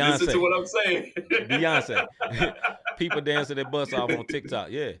 Beyonce. Listen to what I'm saying. Beyonce. People dancing their butts off on TikTok.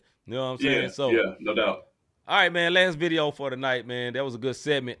 Yeah, you know what I'm saying. So no doubt. All right, man. Last video for the night, man. That was a good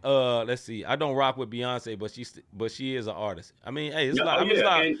segment. Let's see. I don't rock with Beyonce, but she is an artist. I mean, hey, it's a lot.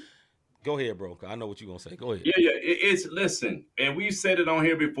 Go ahead, bro. I know what you're gonna say. Go ahead. Yeah. Listen, and we've said it on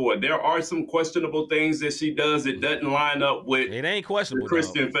here before. There are some questionable things that she does that doesn't line up with. It ain't questionable. The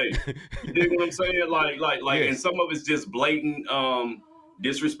Christian faith. You dig what I'm saying? Like, yes. And some of it's just blatant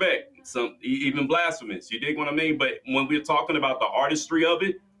disrespect. Some even blasphemous. You dig what I mean? But when we're talking about the artistry of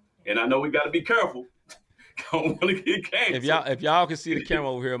it, and I know we got to be careful. Don't want to get canceled. If y'all can see the camera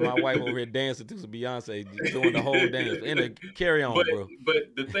over here, my wife over here dancing to some Beyonce, doing the whole dance. Carry on, bro.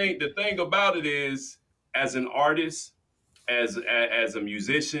 But the thing about it is, as an artist, as a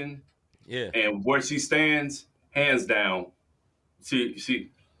musician, and where she stands, hands down,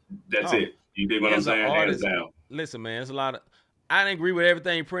 she that's it. You dig what I'm saying? Hands down. Listen, man, it's a lot of. I didn't agree with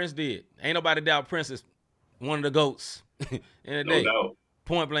everything Prince did. Ain't nobody doubt Prince is one of the GOATs in the day. No doubt.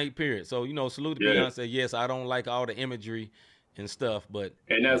 Point blank, period. So, salute to Beyonce. Yes, I don't like all the imagery and stuff, but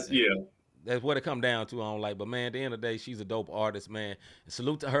that's what it come down to. I don't like, but man, at the end of the day, she's a dope artist, man. And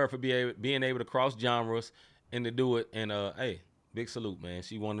salute to her for being able to cross genres and to do it. And hey, big salute, man.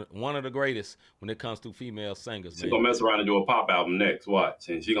 She one of the greatest when it comes to female singers. She's gonna mess around and do a pop album next. Watch,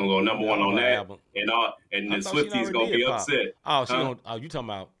 and she's gonna go number one on that. Album. And the Swifties gonna be upset. Oh, you talking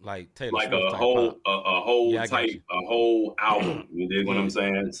about like Taylor like Swift a whole album. You dig what I'm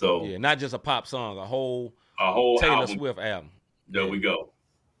saying? So not just a pop song, a whole Taylor album. Swift album. There we go.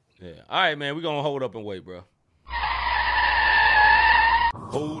 Yeah. All right, man. We're gonna hold up and wait, bro.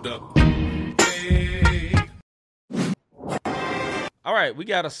 Hold up. All right, we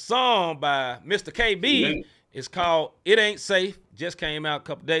got a song by Mr. KB. It's called It Ain't Safe. Just came out a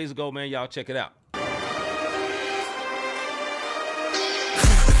couple days ago, man. Y'all check it out.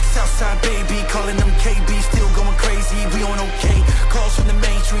 Southside baby, calling them KB, still going crazy. We on okay. Calls from the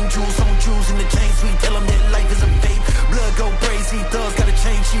mainstream, jewels on jewels in the chains. We tell them that life is a fake. Blood go crazy, thugs gotta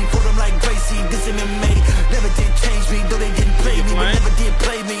change. She put them like Gracie. This MMA never did change me, though they didn't play me, but never did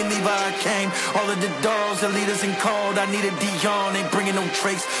play me. Leave I came. All of the dogs, the leaders and called. I need a Dion, ain't bringing no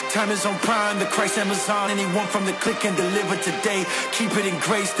tricks. Time is on prime, the Christ Amazon. Anyone from the click can deliver today. Keep it in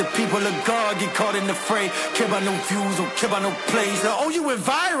grace. The people of God get caught in the fray. Care about no views, don't care about no plays. Now, you went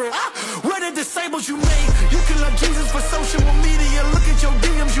viral. Where the disciples you made? You can love Jesus for social media. Look at your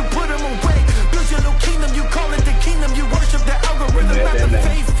DMs, you put them away. Build your little kingdom, you call it the kingdom. You worship the algorithm, not the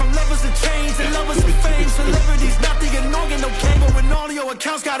faith. From lovers of change and lovers of fame. Celebrities, not the annoying, no cable. When all your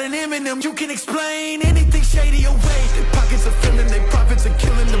accounts got an M in them, you can explain anything shady away. Their pockets are filling, their prophets are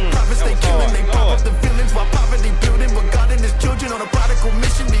killing. The prophets they killing, they pop up the villains while poverty building. But God and his children on a prodigal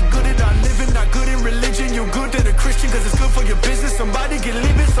mission. Be good at our living, not good in religion. You're good at a Christian because it's good for your business. Somebody get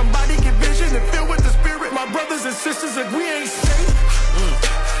living, somebody get vision and filled with the spirit. My brothers and sisters, like we ain't safe.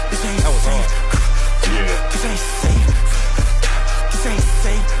 This ain't safe. This ain't safe. This ain't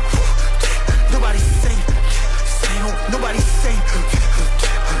safe. Nobody's safe. Nobody's safe.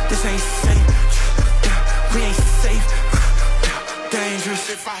 This ain't safe. We ain't safe. Dangerous.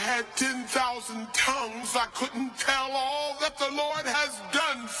 If I had 10,000 tongues, I couldn't tell all that the Lord has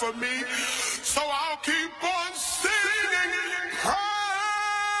done for me. So I'll keep on singing.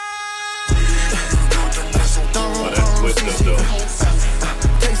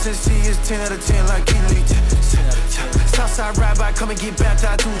 Taste and see is 10 out of 10 like Italy. Southside ride by, come and get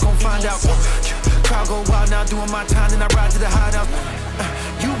baptized, who's gon' find out? Crowd go wild now, doing my time, then I ride to the hideout.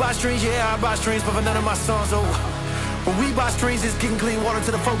 You buy strings, yeah, I buy strings, but for none of my songs, oh. When we buy strings, it's getting clean water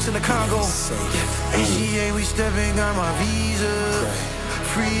to the folks in the Congo. ACA, we stepping on my visa.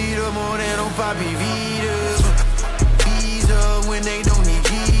 Freedom more than on Poppy Vita. Visa when they don't need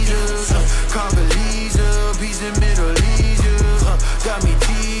Jesus. Congolese, peace in Middle East. Got me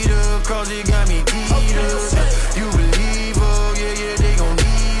teed up, cross it got me teed up. You believe her, yeah, they gon'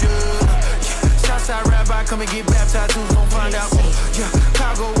 need her. Southside rabbi, come and get baptized, who's gon' find out? Yeah,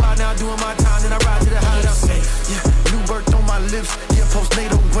 car go wild now, doing my time, then I ride to the hideout. Yeah, new birth on my lips, yeah,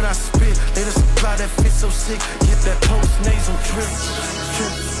 postnatal when I spit. Later supply that fit so sick, get that post-nasal drip.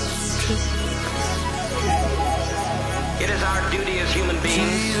 It is our duty as human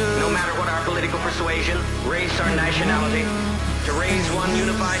beings, no matter what our political persuasion, race, or nationality, to raise one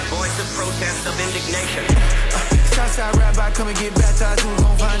unified voice of protest, of indignation. Southside rabbi, come and get baptized, who's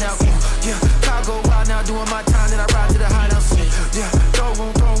gon' find out? Yeah, car go wild now, doing my time, then I ride to the hideout. Yeah, throw 20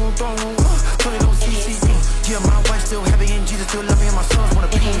 on CC. Yeah, my wife still happy and Jesus still love me and my sons wanna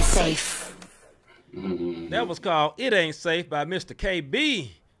be safe. That was called "It Ain't Safe" by Mr. KB.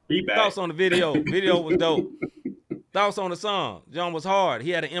 Be back. Thoughts on the video? Video was dope. Thoughts on the song? John was hard.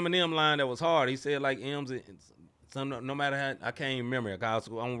 He had an Eminem line that was hard. He said like M's, no matter how, I can't even remember it. I'm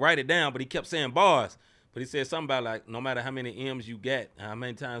gonna write it down, but he kept saying bars. But he said something about like no matter how many M's you get, how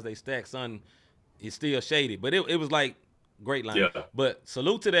many times they stack, son, it's still shady. But it was like great line. Yeah. But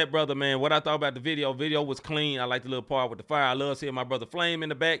salute to that brother, man. What I thought about the video was clean. I like the little part with the fire. I love seeing my brother Flame in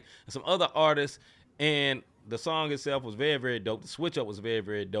the back and some other artists. And the song itself was very, very dope. The switch up was very,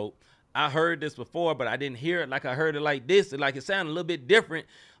 very dope. I heard this before, but I didn't hear it like I heard it like this. It sounded a little bit different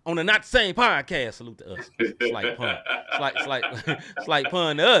on the Not the Same podcast. Salute to us. Slight pun. Slight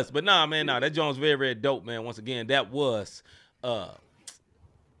pun to us. But that joint's very, very dope, man. Once again, that was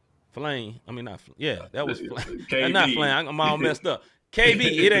Flame. I mean, that was Flame. Not Flame. I'm all messed up. KB,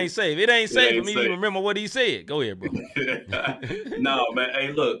 it ain't safe. It ain't safe for me to remember what he said. Go ahead, bro. No, man.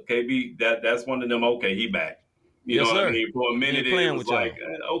 Hey, look, KB, that's one of them. Okay, he back. You know what I mean? For a minute, it was like,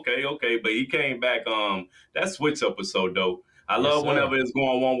 okay. But he came back. That switch up was so dope. I love whenever it's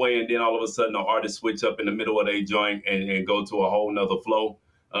going one way and then all of a sudden the artist switch up in the middle of their joint and go to a whole nother flow.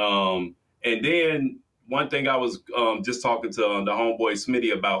 And then one thing I was just talking to the homeboy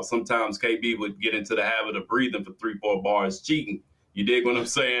Smitty about, sometimes KB would get into the habit of breathing for 3-4 bars, cheating. You dig what I'm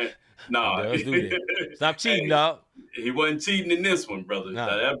saying? Nah. Stop cheating, dog. He wasn't cheating in this one, brother.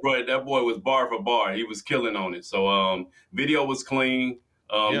 Nah. That boy was bar for bar. He was killing on it. So video was clean.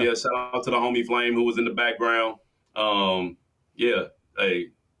 Shout out to the homie Flame who was in the background. Hey.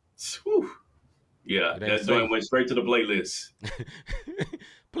 Whew. Yeah, that joint went straight to the playlist.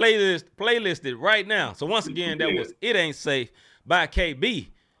 Playlisted right now. So once again, that was "It Ain't Safe" by KB.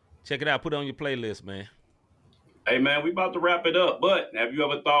 Check it out. Put it on your playlist, man. Hey, man, we about to wrap it up. But have you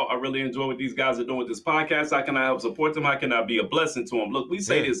ever thought, I really enjoy what these guys are doing with this podcast? How can I help support them? How can I be a blessing to them? Look, we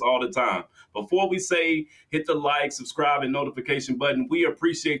say this all the time. Before we say hit the like, subscribe, and notification button, we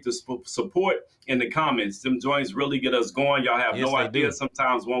appreciate the support in the comments. Them joints really get us going. Y'all have no idea. Do.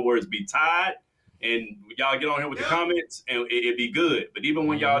 Sometimes one words be tied. And y'all get on here with the comments, and it be good. But even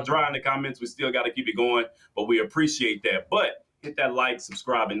when y'all dry in the comments, we still got to keep it going. But we appreciate that. But hit that like,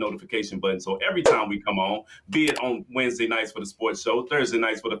 subscribe, and notification button. So every time we come on, be it on Wednesday nights for the sports show, Thursday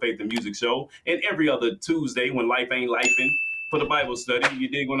nights for the faith and music show, and every other Tuesday when life ain't lifing for the Bible study. You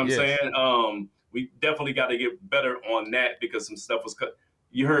dig what I'm saying? We definitely got to get better on that because some stuff was cut.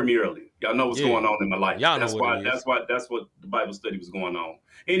 You heard me earlier. Y'all know what's going on in my life. That's what the Bible study was going on.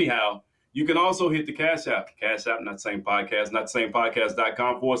 Anyhow, you can also hit the Cash App, Not the Same Podcast,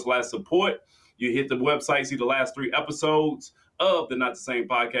 notthesamepodcast.com/support. You hit the website, see the last 3 episodes of the Not the Same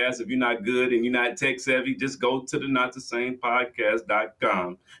Podcast. If you're not good and you're not tech savvy, just go to the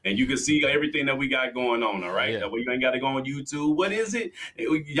notthesamepodcast.com and you can see everything that we got going on. All right. That way you ain't got to go on YouTube. What is it?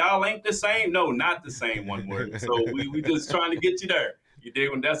 Y'all ain't the same. No, not the same, one word. So we just trying to get you there. You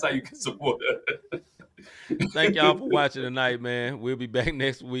dig? And that's how you can support us. Thank y'all for watching tonight, man. We'll be back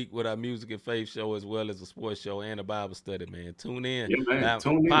next week with our music and faith show as well as a sports show and a Bible study, man. Tune in. Yeah, man. Now,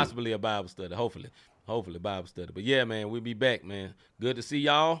 Tune in. possibly a Bible study, hopefully Bible study. But yeah, man, we'll be back, man. Good to see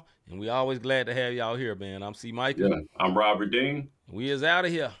y'all, and we always glad to have y'all here, man. I'm C. Michael. Yeah, I'm Robert Dean. We is out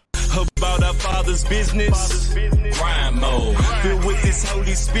of here. About our Father's business, grind mode, filled with this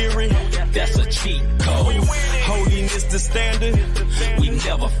Holy Spirit, that's a cheat code. Holiness the standard, we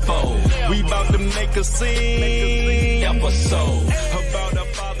never fold. We about to make a scene episode about our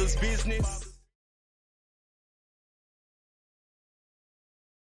Father's business.